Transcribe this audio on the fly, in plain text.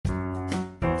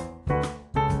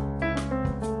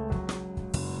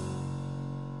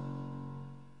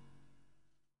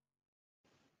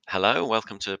Hello,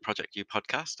 welcome to the Project U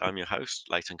podcast. I'm your host,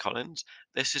 Leighton Collins.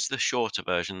 This is the shorter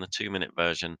version, the 2 minute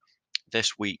version.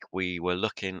 This week we were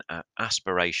looking at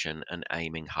aspiration and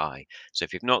aiming high. So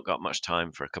if you've not got much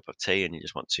time for a cup of tea and you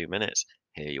just want 2 minutes,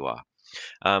 here you are.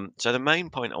 So the main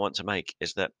point I want to make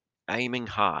is that aiming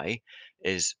high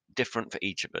is different for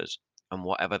each of us. And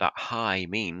whatever that high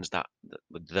means, that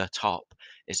the top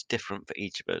is different for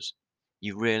each of us.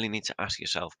 You really need to ask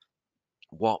yourself,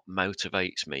 what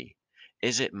motivates me?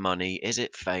 Is it money? Is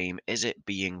it fame? Is it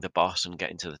being the boss and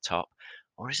getting to the top?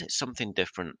 Or is it something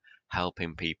different,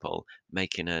 helping people,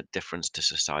 making a difference to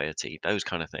society, those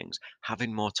kind of things?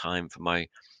 Having more time for my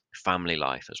family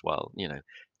life as well,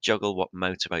 juggle what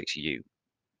motivates you.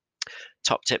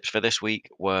 Top tips for this week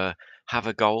were have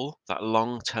a goal, that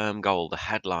long-term goal, the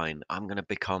headline, I'm going to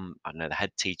become, I don't know, the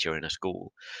head teacher in a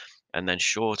school, and then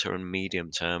shorter and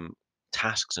medium term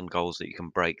tasks and goals that you can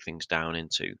break things down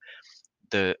into.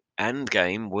 The end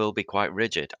game will be quite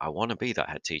rigid. I want to be that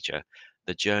head teacher.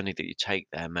 The journey that you take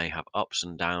there may have ups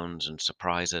and downs and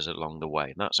surprises along the way.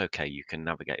 And that's okay. You can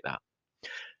navigate that.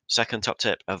 Second top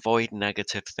tip, avoid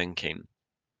negative thinking.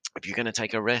 If you're going to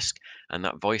take a risk and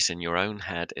that voice in your own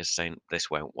head is saying, this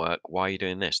won't work, why are you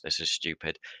doing this? This is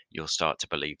stupid. You'll start to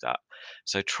believe that.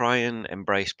 So try and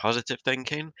embrace positive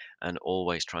thinking and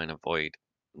always try and avoid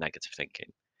negative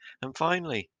thinking. And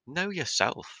finally, know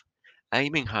yourself.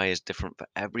 Aiming high is different for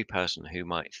every person who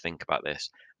might think about this.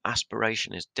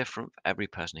 Aspiration is different for every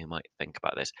person who might think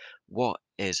about this. What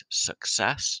is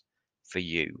success for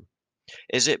you?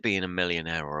 Is it being a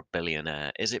millionaire or a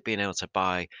billionaire? Is it being able to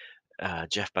buy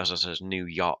Jeff Bezos's new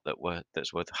yacht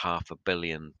that's worth $500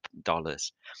 million?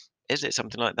 Is it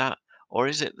something like that, or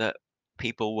is it that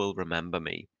people will remember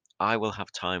me? I will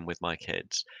have time with my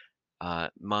kids.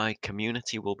 My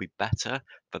community will be better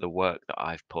for the work that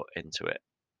I've put into it.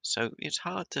 So it's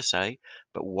hard to say,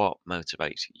 but what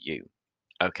motivates you?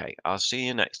 Okay, I'll see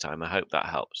you next time. I hope that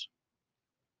helps.